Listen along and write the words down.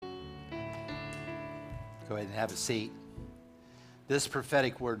Go ahead and have a seat. This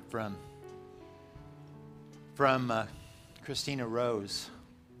prophetic word from Christina Rose.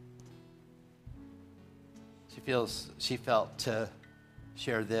 She felt to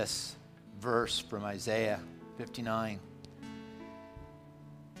share this verse from Isaiah 59.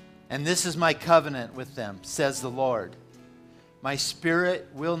 And this is my covenant with them, says the Lord. My spirit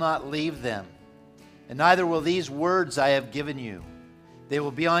will not leave them, and neither will these words I have given you. They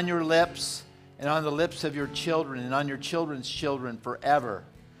will be on your lips and on the lips of your children and on your children's children forever.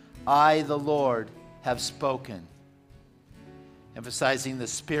 I, the Lord, have spoken. Emphasizing the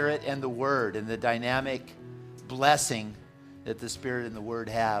Spirit and the Word and the dynamic blessing that the Spirit and the Word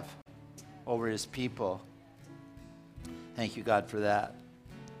have over His people. Thank you, God, for that.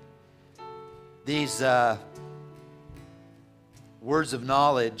 These words of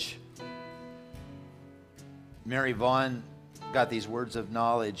knowledge, Mary Vaughn got these words of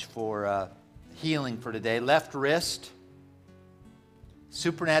knowledge for healing for today. Left wrist,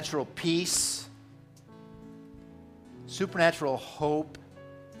 supernatural peace, supernatural hope,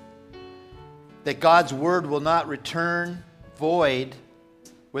 that God's word will not return void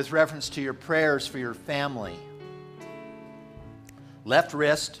with reference to your prayers for your family. Left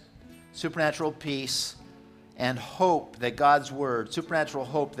wrist, supernatural peace, and hope that God's word, supernatural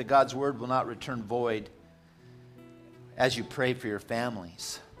hope that God's word will not return void as you pray for your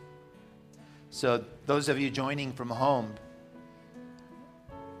families. So those of you joining from home,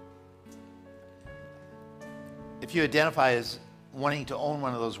 if you identify as wanting to own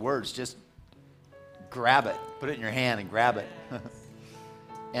one of those words, just grab it. Put it in your hand and grab it.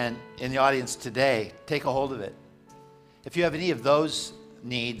 And in the audience today, take a hold of it. If you have any of those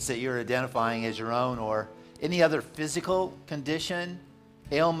needs that you're identifying as your own, or any other physical condition,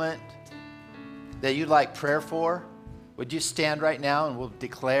 ailment that you'd like prayer for, would you stand right now and we'll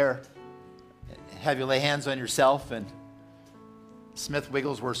declare, have you lay hands on yourself and Smith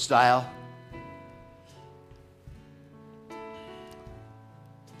Wigglesworth style.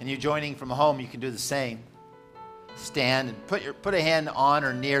 And you joining from home, you can do the same. Stand and put a hand on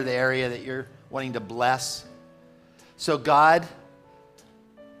or near the area that you're wanting to bless. So God,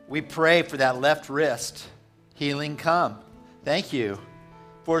 we pray for that left wrist. Healing come. Thank you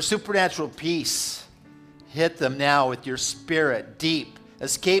for supernatural peace. Hit them now with your spirit, deep,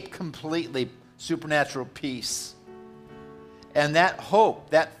 escape completely, supernatural peace. And that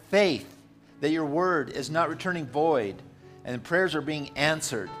hope, that faith that your word is not returning void, and prayers are being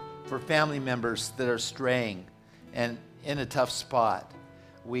answered for family members that are straying and in a tough spot.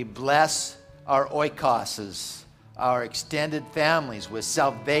 We bless our oikoses, our extended families, with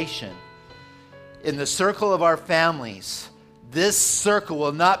salvation. In the circle of our families, this circle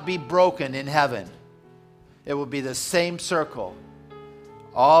will not be broken in heaven. It will be the same circle.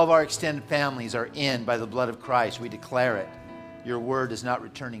 All of our extended families are in by the blood of Christ. We declare it. Your word is not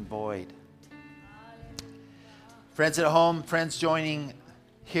returning void. Friends at home, friends joining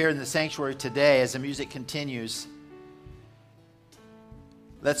here in the sanctuary today, as the music continues,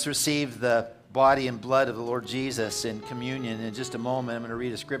 let's receive the body and blood of the Lord Jesus in communion. In just a moment, I'm going to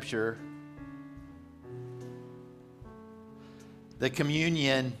read a scripture. The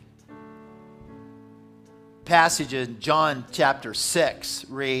communion passage in John chapter 6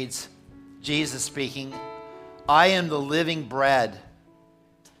 reads, Jesus speaking, I am the living bread.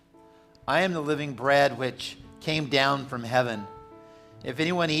 I am the living bread which came down from heaven. If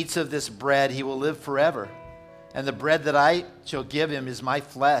anyone eats of this bread, he will live forever. And the bread that I shall give him is my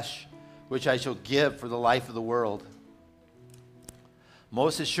flesh, which I shall give for the life of the world.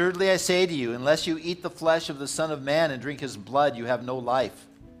 Most assuredly I say to you, unless you eat the flesh of the Son of Man and drink his blood, you have no life.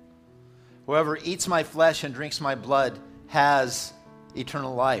 Whoever eats my flesh and drinks my blood has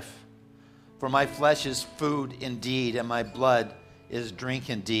eternal life. For my flesh is food indeed, and my blood is drink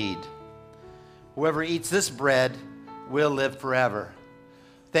indeed. Whoever eats this bread will live forever.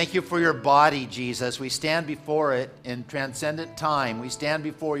 Thank you for your body, Jesus. We stand before it in transcendent time. We stand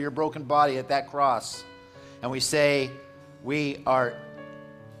before your broken body at that cross. And we say, we are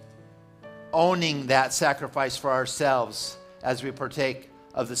owning that sacrifice for ourselves as we partake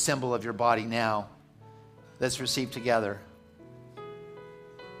of the symbol of your body now. Let's receive together.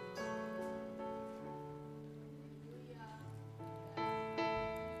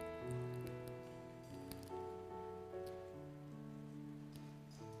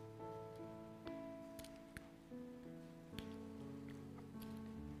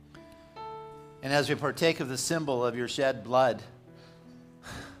 And as we partake of the symbol of your shed blood,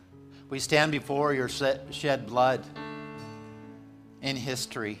 we stand before your shed blood in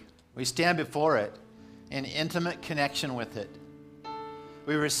history. We stand before it in intimate connection with it.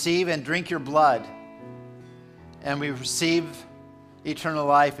 We receive and drink your blood and we receive eternal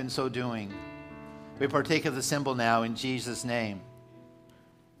life in so doing. We partake of the symbol now in Jesus' name.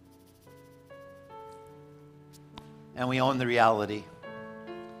 And we own the reality.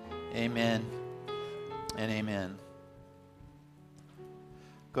 Amen and amen.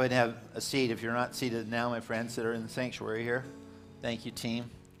 Go ahead and have a seat if you're not seated now, my friends that are in the sanctuary here. Thank you, team.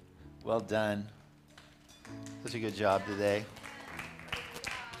 Well done. Such a good job today.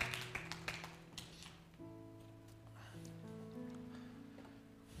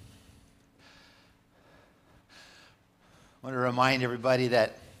 I want to remind everybody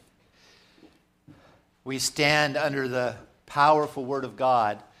that we stand under the powerful Word of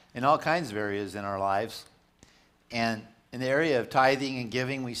God in all kinds of areas in our lives. And in the area of tithing and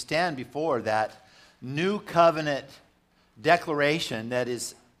giving, we stand before that new covenant declaration that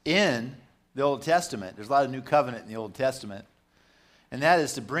is in the Old Testament. There's a lot of new covenant in the Old Testament. And that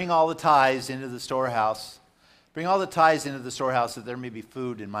is to bring all the tithes into the storehouse. Bring all the tithes into the storehouse that there may be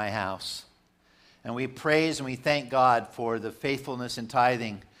food in my house. And we praise and we thank God for the faithfulness in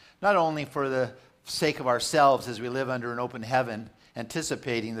tithing, not only for the sake of ourselves as we live under an open heaven,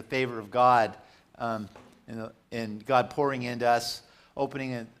 anticipating the favor of God and God pouring into us,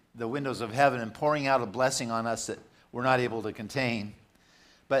 opening the windows of heaven and pouring out a blessing on us that we're not able to contain,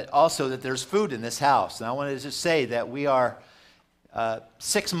 but also that there's food in this house. And I want to just say that we are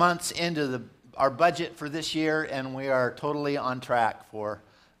 6 months into our budget for this year, and we are totally on track for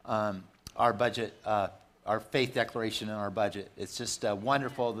our budget, our faith declaration in our budget. It's just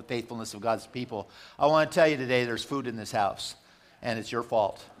wonderful, the faithfulness of God's people. I want to tell you today there's food in this house, and it's your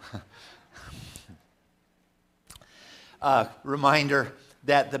fault. Reminder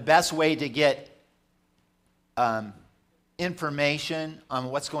that the best way to get information on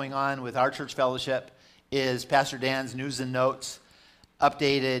what's going on with our church fellowship is Pastor Dan's news and notes,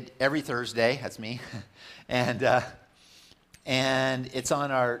 updated every Thursday. That's me. And it's on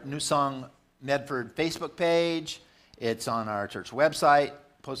our New Song Medford Facebook page. It's on our church website,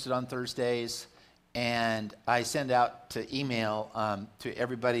 posted on Thursdays. And I send out to email to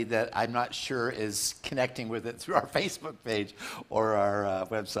everybody that I'm not sure is connecting with it through our Facebook page or our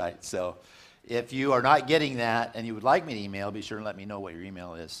website. So if you are not getting that and you would like me to email, be sure and let me know what your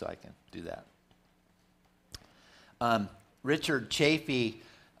email is so I can do that. Richard Chafee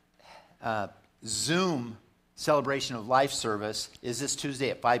Zoom Celebration of Life service is this Tuesday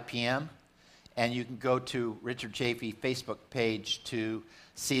at 5 p.m. And you can go to Richard Chafee Facebook page to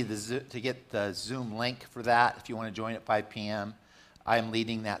see to get the Zoom link for that if you want to join at 5 p.m. I'm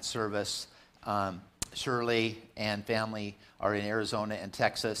leading that service. Shirley and family are in Arizona and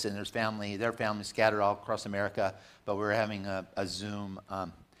Texas, and their family scattered all across America, but we're having a Zoom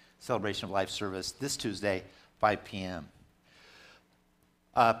Celebration of Life service this Tuesday, 5 p.m.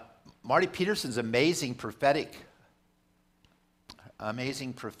 Marty Peterson's amazing prophetic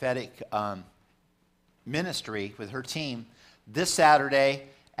ministry with her team this Saturday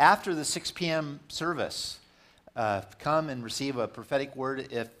after the 6 p.m. service. Come and receive a prophetic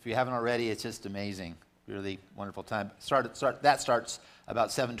word if you haven't already. It's just amazing. Really wonderful time. That starts about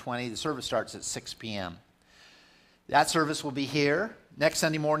 7:20. The service starts at 6 p.m. That service will be here next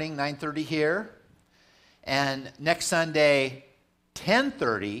Sunday morning, 9:30 here. And next Sunday,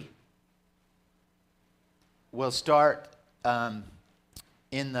 10:30, we'll start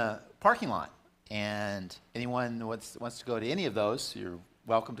in the parking lot. And anyone who wants to go to any of those, you're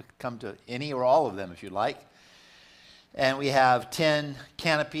welcome to come to any or all of them if you'd like. And we have 10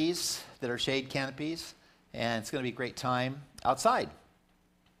 canopies that are shade canopies, and it's going to be a great time outside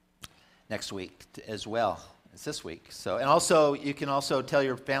next week as well. It's this week. So, and also you can also tell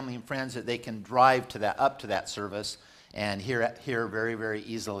your family and friends that they can drive up to that service and hear very, very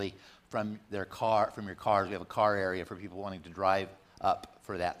easily from your cars. We have a car area for people wanting to drive up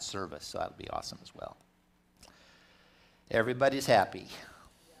for that service, so that'll be awesome as well. Everybody's happy.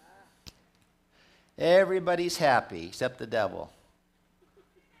 Everybody's happy except the devil,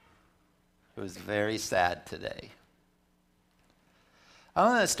 who is very sad today. I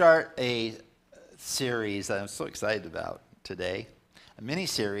want to start a series that I'm so excited about today, a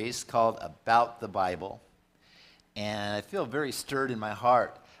mini-series called About the Bible. And I feel very stirred in my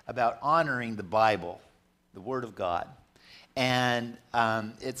heart about honoring the Bible, the Word of God. And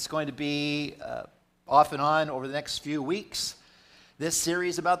it's going to be off and on over the next few weeks, this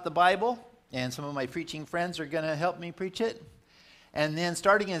series about the Bible. And some of my preaching friends are going to help me preach it. And then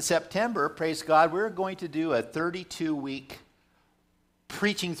starting in September, praise God, we're going to do a 32-week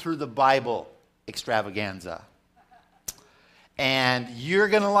preaching through the Bible extravaganza. And you're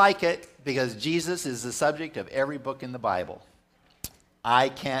going to like it because Jesus is the subject of every book in the Bible. I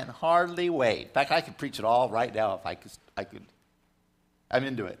can hardly wait. In fact, I could preach it all right now if I could. I'm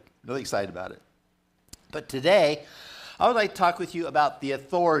into it. Really excited about it. But today, I would like to talk with you about the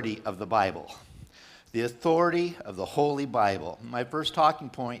authority of the Bible. The authority of the Holy Bible. My first talking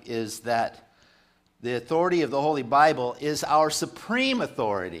point is that the authority of the Holy Bible is our supreme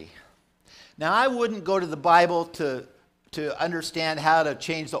authority. Now, I wouldn't go to the Bible to understand how to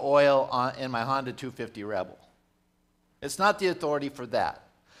change the oil in my Honda 250 Rebel. It's not the authority for that.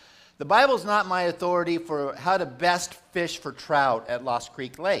 The Bible's not my authority for how to best fish for trout at Lost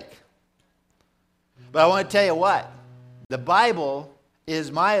Creek Lake. But I want to tell you what, the Bible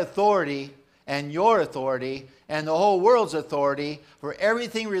is my authority and your authority and the whole world's authority for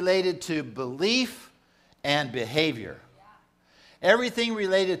everything related to belief and behavior. Everything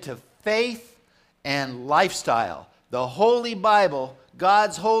related to faith and lifestyle. The Holy Bible,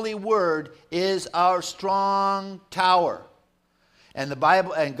 God's holy word, is our strong tower. And the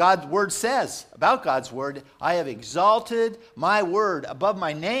Bible and God's word says about God's word, I have exalted my word above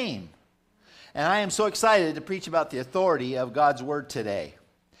my name. And I am so excited to preach about the authority of God's word today.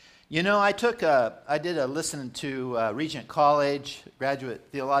 You know, I did a listen to Regent College, Graduate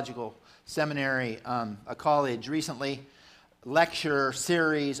Theological Seminary, a college recently, lecture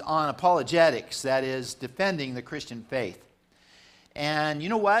series on apologetics, that is, defending the Christian faith. And you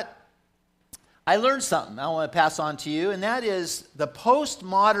know what? I learned something I want to pass on to you, and that is the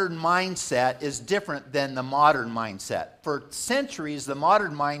postmodern mindset is different than the modern mindset. For centuries, the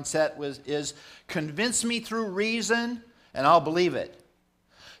modern mindset is convince me through reason, and I'll believe it.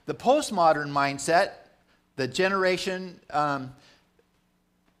 The postmodern mindset, the generation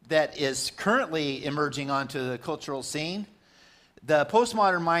that is currently emerging onto the cultural scene, the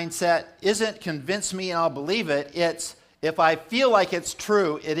postmodern mindset isn't convince me and I'll believe it. It's if I feel like it's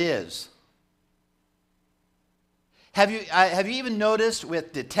true, it is. Have you even noticed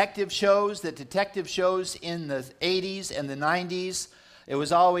with detective shows that detective shows in the 80s and the 90s, it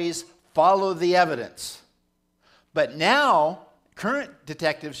was always follow the evidence. But now, current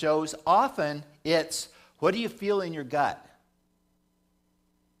detective shows, often it's what do you feel in your gut?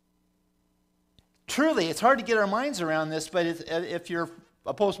 Truly, it's hard to get our minds around this, but if you're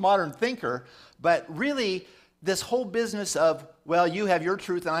a postmodern thinker, but really this whole business of, well, you have your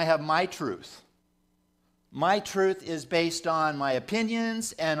truth and I have my truth. My truth is based on my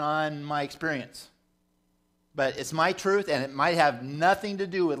opinions and on my experience. But it's my truth and it might have nothing to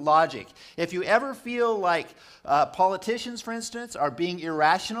do with logic. If you ever feel like politicians, for instance, are being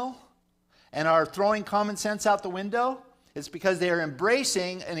irrational and are throwing common sense out the window, it's because they are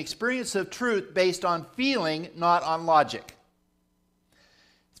embracing an experience of truth based on feeling, not on logic.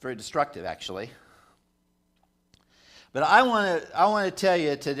 It's very destructive, actually. But I want to tell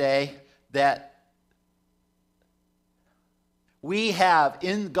you today that we have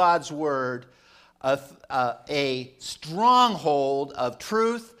in God's Word a stronghold of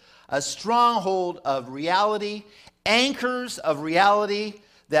truth, a stronghold of reality, anchors of reality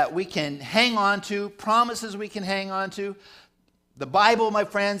that we can hang on to, promises we can hang on to. The Bible, my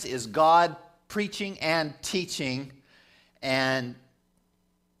friends, is God preaching and teaching, and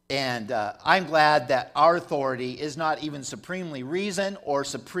I'm glad that our authority is not even supremely reason or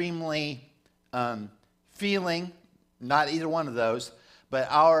supremely feeling, not either one of those, but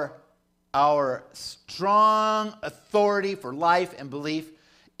our strong authority for life and belief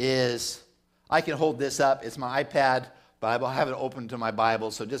is, I can hold this up, it's my iPad Bible. I have it open to my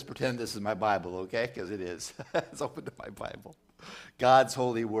Bible, so just pretend this is my Bible, okay? Because it is. It's open to my Bible. God's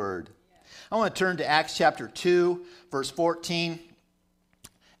holy word. I want to turn to Acts chapter 2, verse 14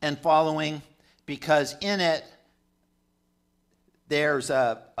 and following, because in it there's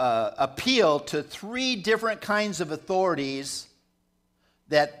a appeal to three different kinds of authorities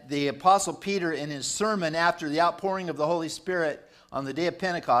that the Apostle Peter, in his sermon after the outpouring of the Holy Spirit on the day of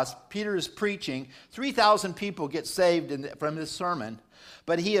Pentecost, Peter is preaching. 3,000 people get saved from this sermon.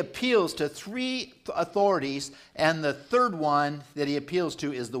 But he appeals to three authorities, and the third one that he appeals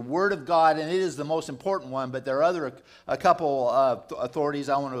to is the Word of God, and it is the most important one, but there are a couple of authorities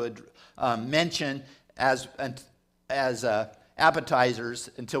I want to mention as appetizers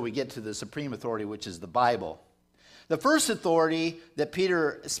until we get to the supreme authority, which is the Bible. The first authority that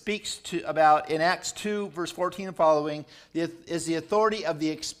Peter speaks about in Acts 2, verse 14 and following, is the authority of the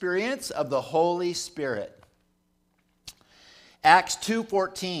experience of the Holy Spirit. Acts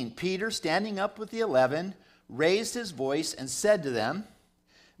 2:14, Peter, standing up with the 11, raised his voice and said to them,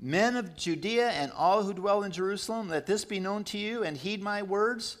 Men of Judea and all who dwell in Jerusalem, let this be known to you, and heed my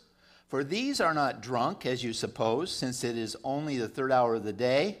words. For these are not drunk, as you suppose, since it is only the third hour of the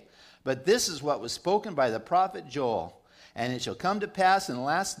day. But this is what was spoken by the prophet Joel. And it shall come to pass in the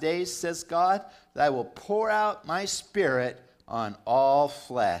last days, says God, that I will pour out my Spirit on all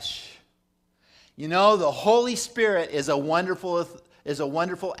flesh. You know, the Holy Spirit is a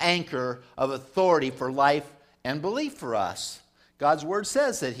wonderful anchor of authority for life and belief for us. God's word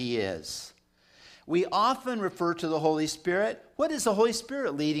says that he is. We often refer to the Holy Spirit. What is the Holy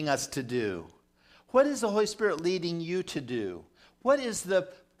Spirit leading us to do? What is the Holy Spirit leading you to do? What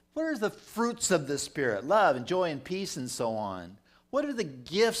are the fruits of the Spirit? Love and joy and peace and so on. What are the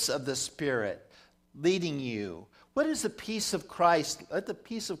gifts of the Spirit leading you? What is the peace of Christ? Let the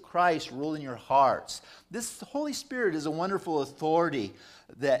peace of Christ rule in your hearts. This Holy Spirit is a wonderful authority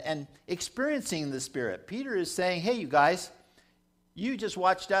and experiencing the Spirit. Peter is saying, hey, you guys, you just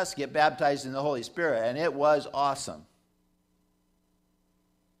watched us get baptized in the Holy Spirit, and it was awesome.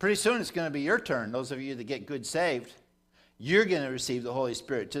 Pretty soon it's going to be your turn, those of you that get good saved. You're going to receive the Holy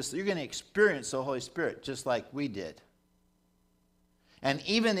Spirit. You're going to experience the Holy Spirit just like we did. And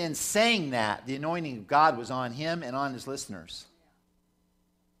even in saying that, the anointing of God was on him and on his listeners.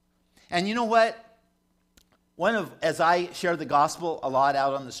 And you know what? As I share the gospel a lot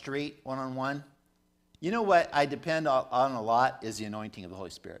out on the street, one-on-one, you know what I depend on a lot is the anointing of the Holy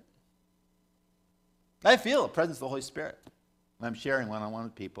Spirit. I feel the presence of the Holy Spirit when I'm sharing one-on-one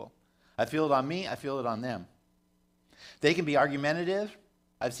with people. I feel it on me, I feel it on them. They can be argumentative.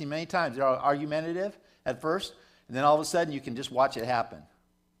 I've seen many times they're argumentative at first, and then all of a sudden you can just watch it happen.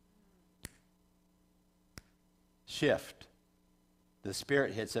 Shift. The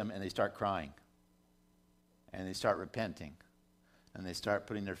Spirit hits them and they start crying. And they start repenting. And they start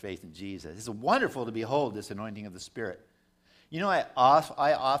putting their faith in Jesus. It's wonderful to behold this anointing of the Spirit. You know, I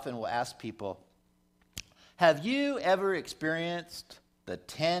often will ask people, have you ever experienced the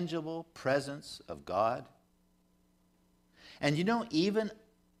tangible presence of God? And you know, even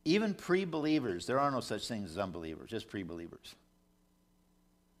pre-believers, there are no such things as unbelievers, just pre-believers.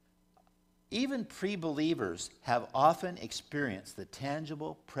 Even pre-believers have often experienced the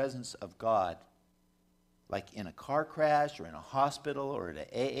tangible presence of God, like in a car crash or in a hospital or at an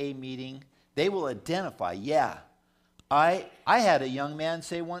AA meeting. They will identify, yeah, I had a young man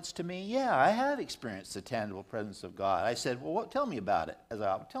say once to me, yeah, I have experienced the tangible presence of God. I said, well, tell me about it.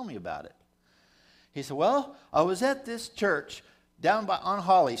 Tell me about it. He said, well, I was at this church down on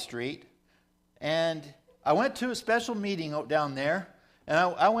Holly Street, and I went to a special meeting down there, and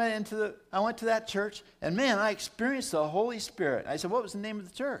I went to that church, and man, I experienced the Holy Spirit. I said, what was the name of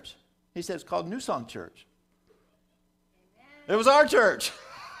the church? He said, it's called New Song Church. Amen. It was our church.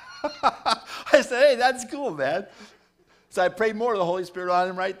 I said, hey, that's cool, man. So I prayed more of the Holy Spirit on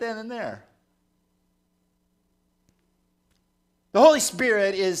him right then and there. The Holy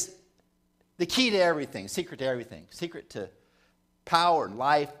Spirit is the key to everything, secret to everything, secret to power and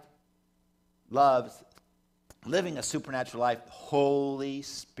life, love, living a supernatural life. The Holy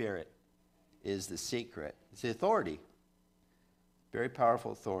Spirit is the secret. It's the authority, very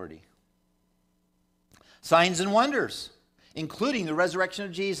powerful authority. Signs and wonders, including the resurrection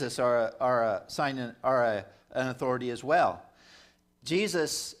of Jesus, are a sign and are an authority as well.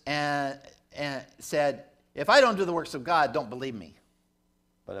 Jesus said, if I don't do the works of God, don't believe me.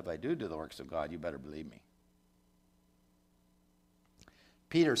 But if I do the works of God, you better believe me.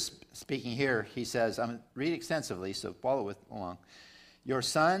 Peter speaking here, he says, I'm read extensively, so follow along. Your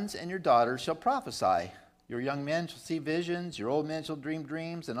sons and your daughters shall prophesy. Your young men shall see visions. Your old men shall dream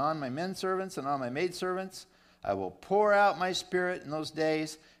dreams. And on my men servants and on my maid servants I will pour out my Spirit in those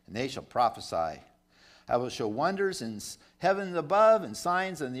days, and they shall prophesy. I will show wonders in heaven above and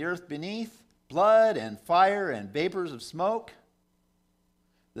signs in the earth beneath, blood and fire and vapors of smoke.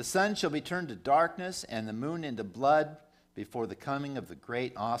 The sun shall be turned to darkness and the moon into blood before the coming of the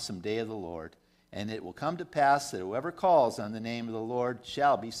great awesome day of the Lord. And it will come to pass that whoever calls on the name of the Lord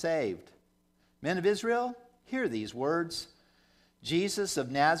shall be saved. Men of Israel, hear these words. Jesus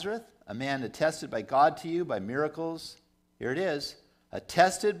of Nazareth, a man attested by God to you by miracles. Here it is.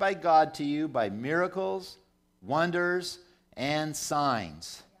 Attested by God to you by miracles, wonders, and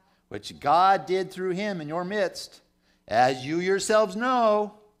signs, which God did through him in your midst, as you yourselves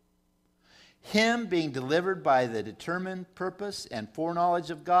know. Him being delivered by the determined purpose and foreknowledge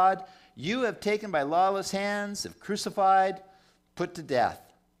of God, you have taken by lawless hands, have crucified, put to death,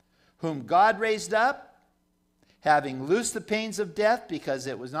 whom God raised up, having loosed the pains of death, because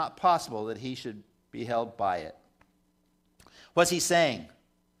it was not possible that he should be held by it. What's he saying?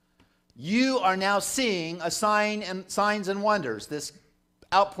 You are now seeing a signs and wonders, this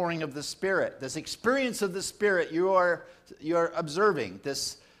outpouring of the Spirit, this experience of the Spirit you're observing,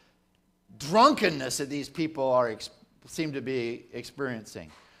 this drunkenness that these people seem to be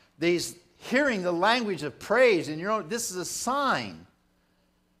experiencing. hearing the language of praise in your own. This is a sign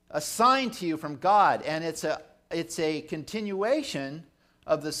to you from God, and it's a continuation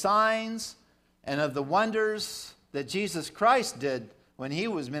of the signs and of the wonders that Jesus Christ did when he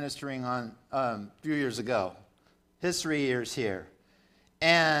was ministering on a few years ago, his 3 years here.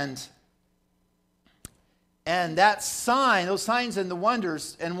 And that sign, those signs and the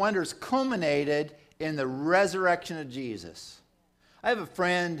wonders culminated in the resurrection of Jesus. I have a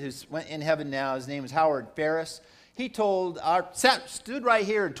friend who's in heaven now. His name is Howard Ferris. He stood right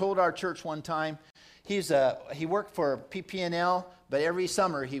here and told our church one time. He worked for PP&L, but every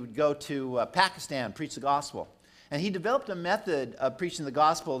summer he would go to Pakistan, preach the gospel. And he developed a method of preaching the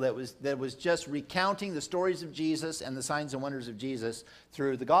gospel that was just recounting the stories of Jesus and the signs and wonders of Jesus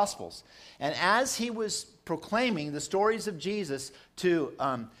through the gospels. And as he was proclaiming the stories of Jesus to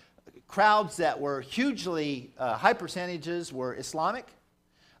crowds that were hugely, high percentages were Islamic,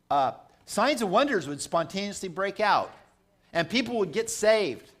 signs and wonders would spontaneously break out. And people would get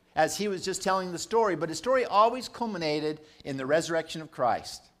saved as he was just telling the story. But his story always culminated in the resurrection of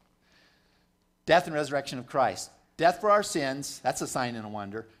Christ. Death and resurrection of Christ. Death for our sins, that's a sign and a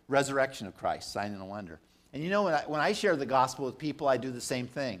wonder. Resurrection of Christ, sign and a wonder. And you know, when I share the gospel with people, I do the same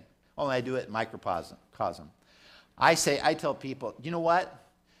thing. Only I do it in microcosm. I tell people, you know what?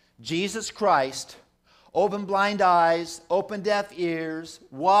 Jesus Christ opened blind eyes, opened deaf ears,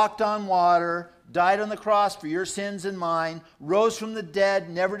 walked on water, died on the cross for your sins and mine, rose from the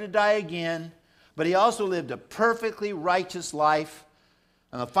dead, never to die again, but he also lived a perfectly righteous life.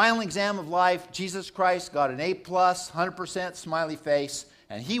 On the final exam of life, Jesus Christ got an A+, 100% smiley face,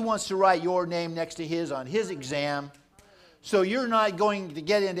 and he wants to write your name next to his on his exam. So you're not going to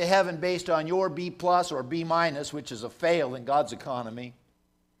get into heaven based on your B+ or B-, which is a fail in God's economy.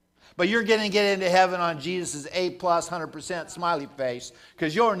 But you're going to get into heaven on Jesus' A+, 100% smiley face,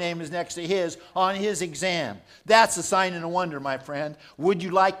 because your name is next to his on his exam. That's a sign and a wonder, my friend. Would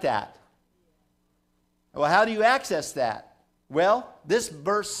you like that? Well, how do you access that? Well, this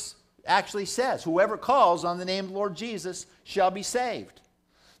verse actually says, whoever calls on the name of the Lord Jesus shall be saved.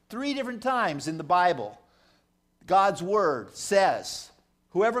 3 different times in the Bible, God's word says,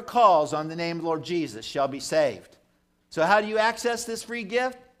 whoever calls on the name of the Lord Jesus shall be saved. So how do you access this free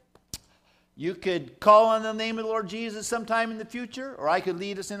gift? You could call on the name of the Lord Jesus sometime in the future, or I could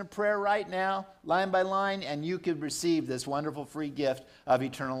lead us in a prayer right now, line by line, and you could receive this wonderful free gift of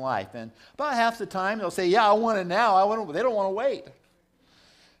eternal life. And about half the time, they'll say, yeah, I want it now. They don't want to wait.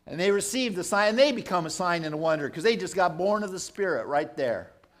 And they receive the sign, and they become a sign and a wonder, because they just got born of the Spirit right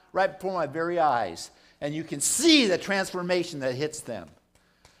there, right before my very eyes. And you can see the transformation that hits them.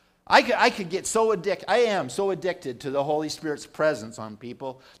 I could get so addicted. I am so addicted to the Holy Spirit's presence on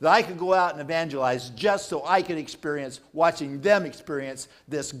people that I could go out and evangelize just so I could watching them experience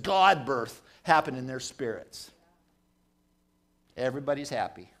this God birth happen in their spirits. Everybody's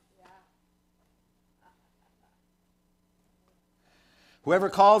happy. Whoever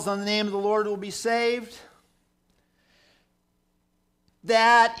calls on the name of the Lord will be saved.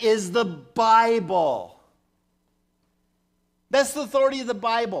 That is the Bible. That's the authority of the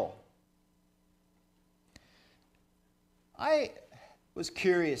Bible. I was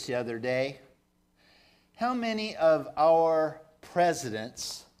curious the other day how many of our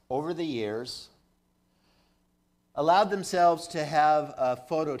presidents over the years allowed themselves to have a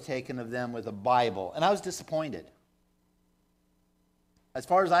photo taken of them with a Bible. And I was disappointed. As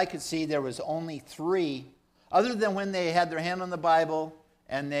far as I could see, there was only 3, other than when they had their hand on the Bible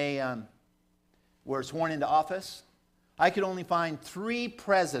and they were sworn into office. I could only find 3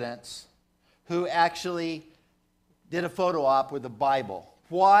 presidents who actually did a photo op with the Bible.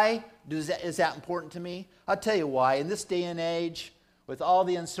 Why is that important to me? I'll tell you why. In this day and age, with all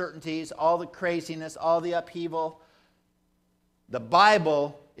the uncertainties, all the craziness, all the upheaval, the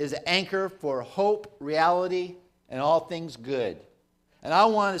Bible is an anchor for hope, reality, and all things good. And I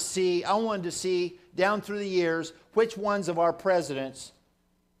wanted to see down through the years which ones of our presidents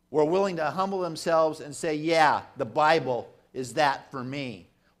were willing to humble themselves and say, yeah, the Bible is that for me.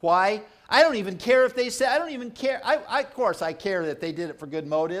 Why? I don't even care if they say, I don't even care. Of course, I care that they did it for good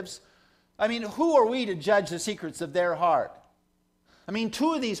motives. I mean, who are we to judge the secrets of their heart? I mean,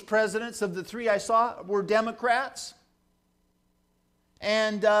 2 of these presidents of the 3 I saw were Democrats.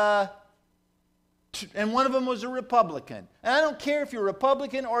 And one of them was a Republican. And I don't care if you're a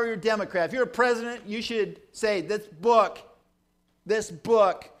Republican or you're a Democrat. If you're a president, you should say, this book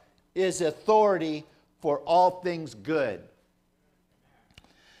is authority for all things good.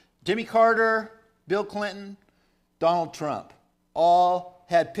 Jimmy Carter, Bill Clinton, Donald Trump all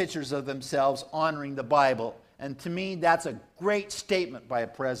had pictures of themselves honoring the Bible. And to me, that's a great statement by a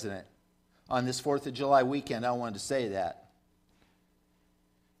president. on this 4th of July weekend, I wanted to say that.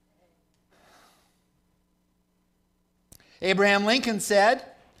 Abraham Lincoln said,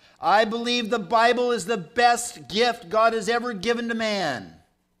 "I believe the Bible is the best gift God has ever given to man.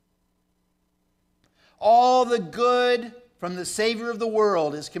 All the good from the Savior of the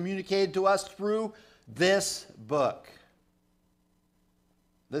world is communicated to us through this book."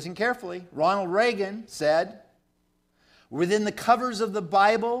 Listen carefully. Ronald Reagan said, "Within the covers of the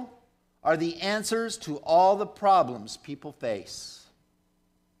Bible are the answers to all the problems people face."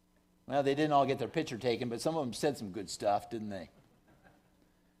 Well, they didn't all get their picture taken, but some of them said some good stuff, didn't they?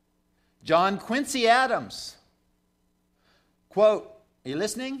 John Quincy Adams, quote, are you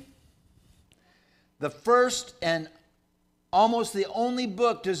listening? "The first and almost the only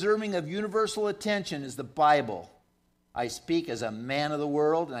book deserving of universal attention is the Bible. I speak as a man of the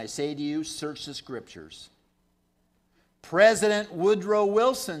world, and I say to you, search the Scriptures." President Woodrow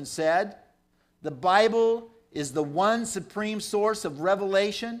Wilson said, "The Bible is the one supreme source of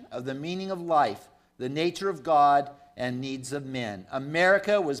revelation of the meaning of life, the nature of God, and needs of men.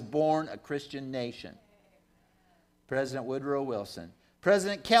 America was born a Christian nation." President Woodrow Wilson.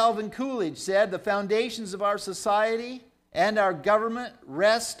 President Calvin Coolidge said, "The foundations of our society and our government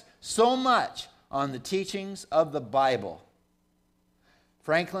rest so much on the teachings of the Bible."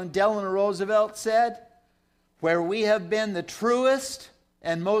 Franklin Delano Roosevelt said, "Where we have been the truest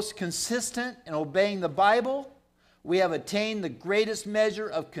and most consistent in obeying the Bible, we have attained the greatest measure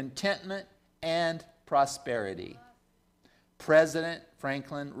of contentment and prosperity." President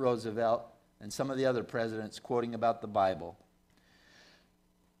Franklin Roosevelt and some of the other presidents quoting about the Bible.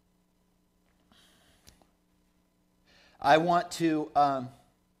 I want to,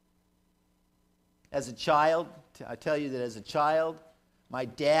 as a child, I tell you that as a child, my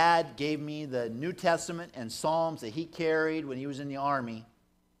dad gave me the New Testament and Psalms that he carried when he was in the Army.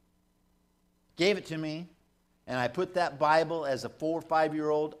 Gave it to me, and I put that Bible as a 4 or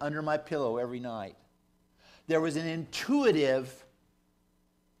 5-year-old under my pillow every night. There was an intuitive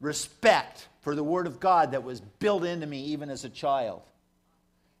respect for the Word of God that was built into me even as a child.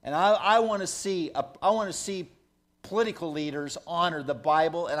 And I want to see political leaders honor the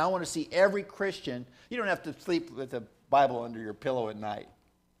Bible, and I want to see every Christian. You don't have to sleep with the Bible under your pillow at night.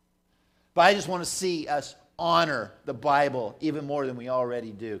 But I just want to see us honor the Bible even more than we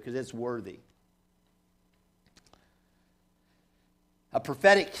already do, because it's worthy. A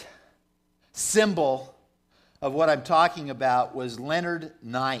prophetic symbol of what I'm talking about was Leonard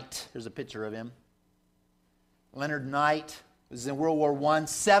Knight. Here's a picture of him. Leonard Knight was in World War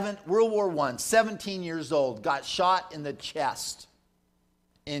I, 17 years old, got shot in the chest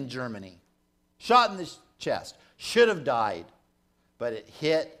in Germany. Shot in the chest. Should have died, but it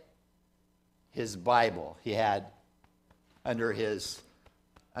hit his Bible he had under his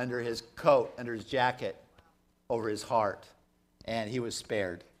coat, under his jacket, over his heart, and he was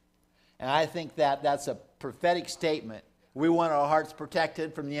spared. And I think that that's a prophetic statement. We want our hearts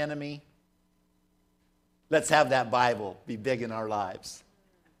protected from the enemy. Let's have that Bible be big in our lives.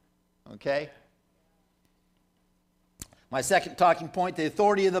 Okay? My second talking point, the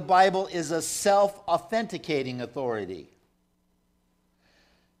authority of the Bible is a self-authenticating authority.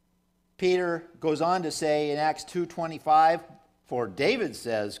 Peter goes on to say in Acts 2:25, "For David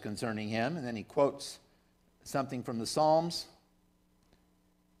says concerning him," and then he quotes something from the Psalms.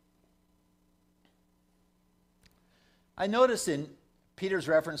 I notice in Peter's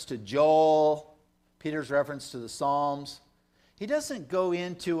reference to Joel, Peter's reference to the Psalms, he doesn't go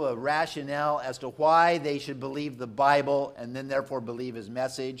into a rationale as to why they should believe the Bible and then therefore believe his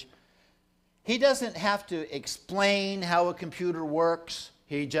message. He doesn't have to explain how a computer works.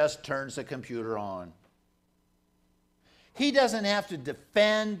 He just turns the computer on. He doesn't have to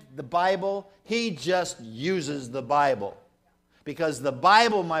defend the Bible. He just uses the Bible. Because the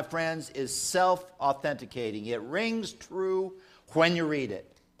Bible, my friends, is self-authenticating. It rings true when you read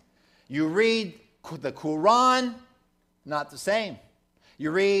it. You read the Quran, not the same. You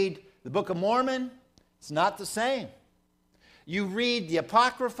read the Book of Mormon, it's not the same. You read the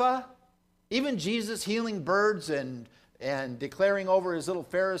Apocrypha, even Jesus healing birds and declaring over his little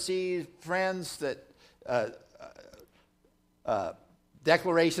Pharisee friends that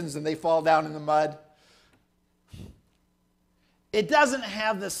declarations and they fall down in the mud. It doesn't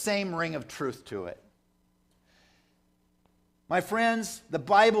have the same ring of truth to it. My friends, the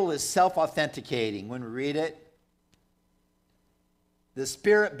Bible is self-authenticating when we read it. The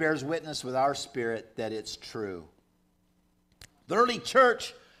Spirit bears witness with our spirit that it's true. The early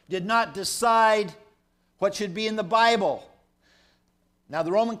church did not decide what should be in the Bible. Now,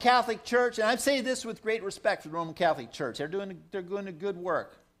 the Roman Catholic Church, and I say this with great respect for the Roman Catholic Church, they're doing a good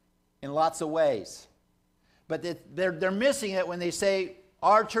work. in lots of ways. But they're missing it when they say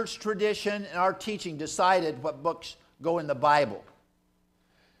our church tradition and our teaching decided what books go in the Bible.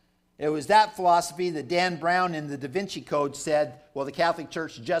 It was that philosophy that Dan Brown in the Da Vinci Code said, well, the Catholic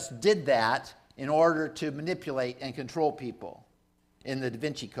Church just did that in order to manipulate and control people in the Da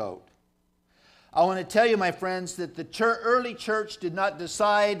Vinci Code. I want to tell you, my friends, that the early church did not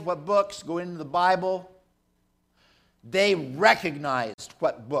decide what books go into the Bible. They recognized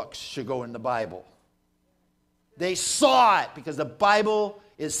what books should go in the Bible. They saw it because the Bible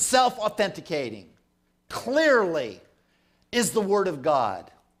is self-authenticating. Clearly is the Word of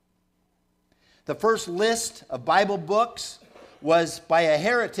God. The first list of Bible books was by a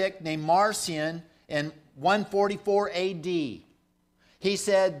heretic named Marcion in 144 AD. He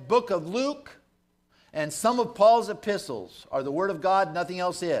said, Book of Luke and some of Paul's epistles are the Word of God, nothing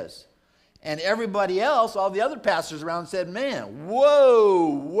else is. And everybody else, all the other pastors around said, man,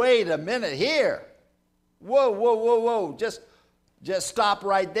 whoa, wait a minute here. Whoa, whoa, whoa, whoa. Just stop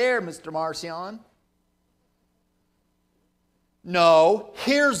right there, Mr. Marcion. No,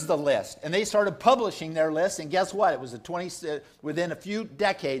 here's the list. And they started publishing their list, and guess what? It was within a few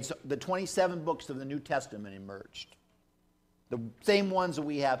decades, the 27 books of the New Testament emerged. The same ones that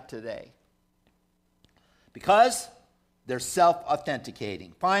we have today. Because they're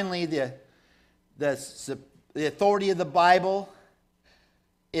self-authenticating. Finally, the authority of the Bible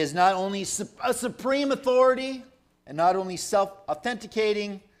is not only a supreme authority and not only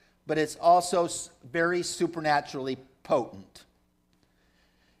self-authenticating, but it's also very supernaturally potent.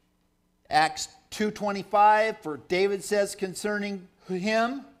 Acts 2:25, for David says concerning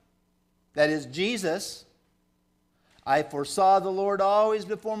him, that is Jesus, I foresaw the Lord always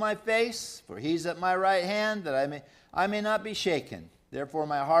before my face, for he's at my right hand, that I may not be shaken. Therefore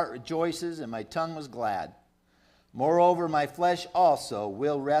my heart rejoices, and my tongue was glad. Moreover, my flesh also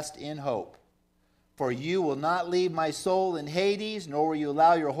will rest in hope. For you will not leave my soul in Hades, nor will you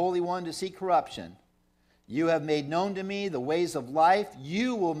allow your Holy One to see corruption. You have made known to me the ways of life.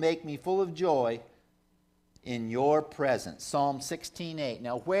 You will make me full of joy in your presence. Psalm 16:8.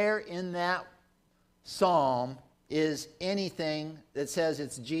 Now, where in that psalm is anything that says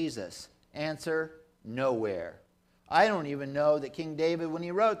it's Jesus? Answer, nowhere. I don't even know that King David, when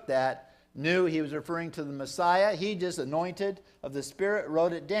he wrote that, knew he was referring to the Messiah. He just anointed of the Spirit,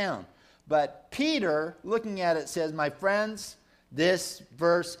 wrote it down. But Peter, looking at it, says, my friends, this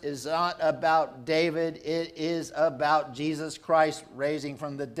verse is not about David. It is about Jesus Christ raising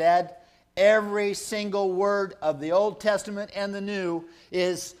from the dead. Every single word of the Old Testament and the New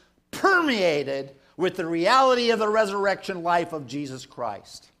is permeated with the reality of the resurrection life of Jesus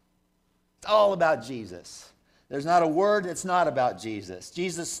Christ. It's all about Jesus. There's not a word that's not about Jesus.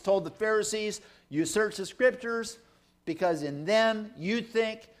 Jesus told the Pharisees, you search the Scriptures because in them you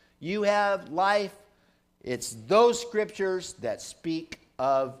think you have life. It's those Scriptures that speak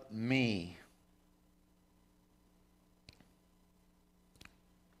of me.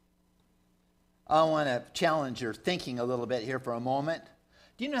 I want to challenge your thinking a little bit here for a moment.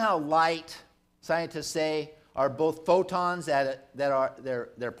 Do you know how light, scientists say, are both photons that are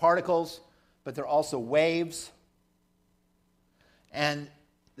they're particles, but they're also waves? And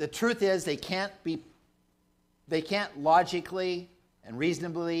the truth is they can't logically and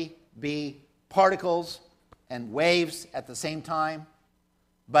reasonably be particles and waves at the same time.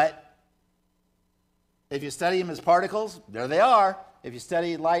 But if you study them as particles, there they are. If you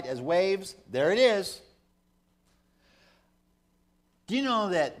study light as waves, there it is. Do you know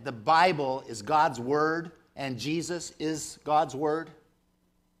that the Bible is God's Word and Jesus is God's Word?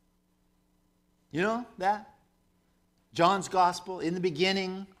 You know that? John's Gospel, in the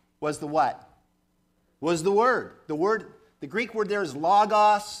beginning was the what? Was the Word. The Greek word there is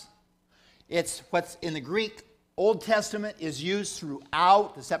logos. It's what's in the Greek Old Testament is used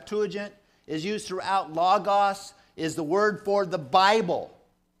throughout, the Septuagint is used throughout. Logos is the word for the Bible.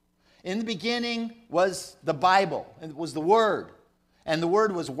 In the beginning was the Bible. It was the Word. And the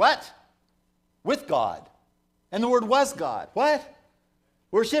Word was what? With God. And the Word was God. What?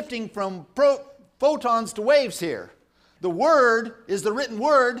 We're shifting from photons to waves here. The Word is the written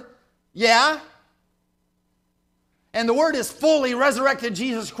Word. Yeah. And the Word is fully resurrected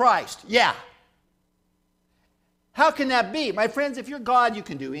Jesus Christ. Yeah. How can that be? My friends, if you're God, you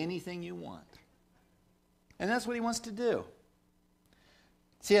can do anything you want. And that's what he wants to do.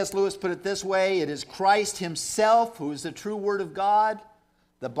 C.S. Lewis put it this way, it is Christ himself who is the true Word of God.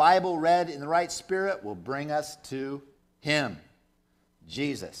 The Bible read in the right spirit will bring us to him,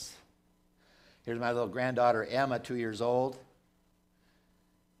 Jesus. Here's my little granddaughter Emma, 2 years old.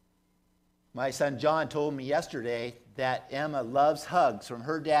 My son John told me yesterday that Emma loves hugs from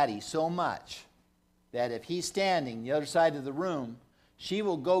her daddy so much that if he's standing the other side of the room, she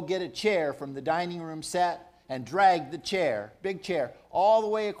will go get a chair from the dining room set and drag the chair, big chair, all the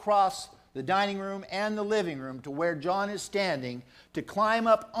way across the dining room and the living room to where John is standing to climb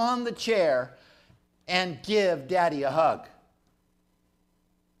up on the chair and give Daddy a hug.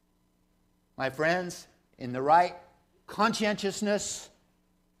 My friends, in the right conscientiousness,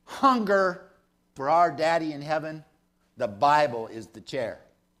 hunger for our Daddy in heaven, the Bible is the chair.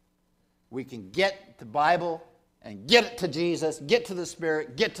 We can get the Bible and get it to Jesus, get to the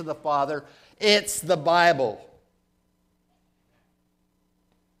Spirit, get to the Father. It's the Bible.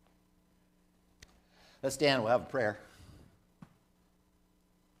 Let's stand, we'll have a prayer.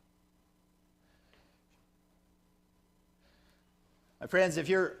 My friends, if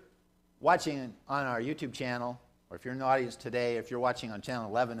you're watching on our YouTube channel, or if you're in the audience today, if you're watching on channel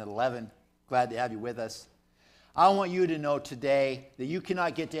 11 at 11, glad to have you with us. I want you to know today that you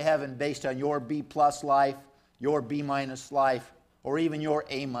cannot get to heaven based on your B+ life, your B- life, or even your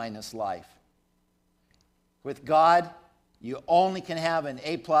A- life. With God, you only can have an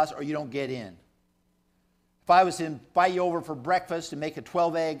A+ or you don't get in. If I was to invite you over for breakfast and make a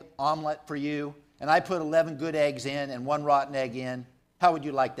 12-egg omelet for you, and I put 11 good eggs in and 1 rotten egg in, how would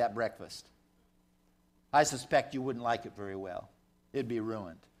you like that breakfast? I suspect you wouldn't like it very well. It'd be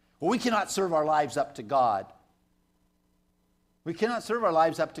ruined. Well, we cannot serve our lives up to God. We cannot serve our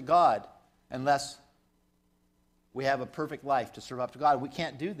lives up to God unless we have a perfect life to serve up to God. We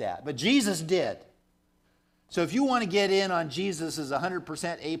can't do that. But Jesus did. So if you want to get in on Jesus'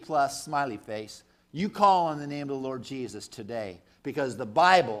 100% A+ smiley face, you call on the name of the Lord Jesus today, because the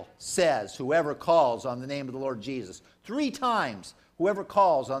Bible says whoever calls on the name of the Lord Jesus, 3 times, whoever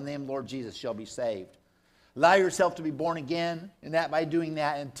calls on the name of the Lord Jesus shall be saved. Allow yourself to be born again, and that by doing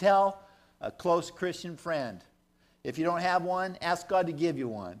that, and tell a close Christian friend. If you don't have one, ask God to give you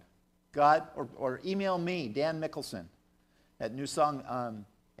one. God, or email me, Dan Mickelson, at Dan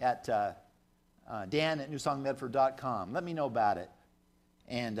at newsongmedford.com. Let me know about it.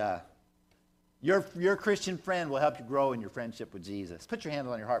 And your Christian friend will help you grow in your friendship with Jesus. Put your hand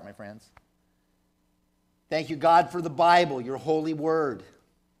on your heart, my friends. Thank you, God, for the Bible, your holy word.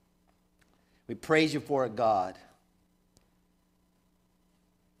 We praise you for it, God.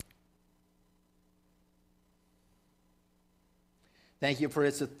 Thank you for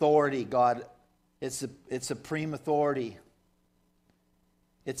its authority, God. It's supreme authority.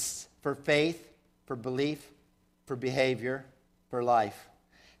 It's for faith, for belief, for behavior, for life.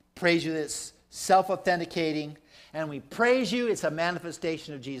 Praise you that it's self-authenticating, and we praise you it's a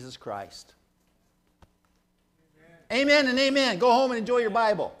manifestation of Jesus Christ. Amen and amen. Go home and enjoy your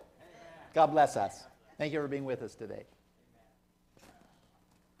Bible. God bless us. Thank you for being with us today.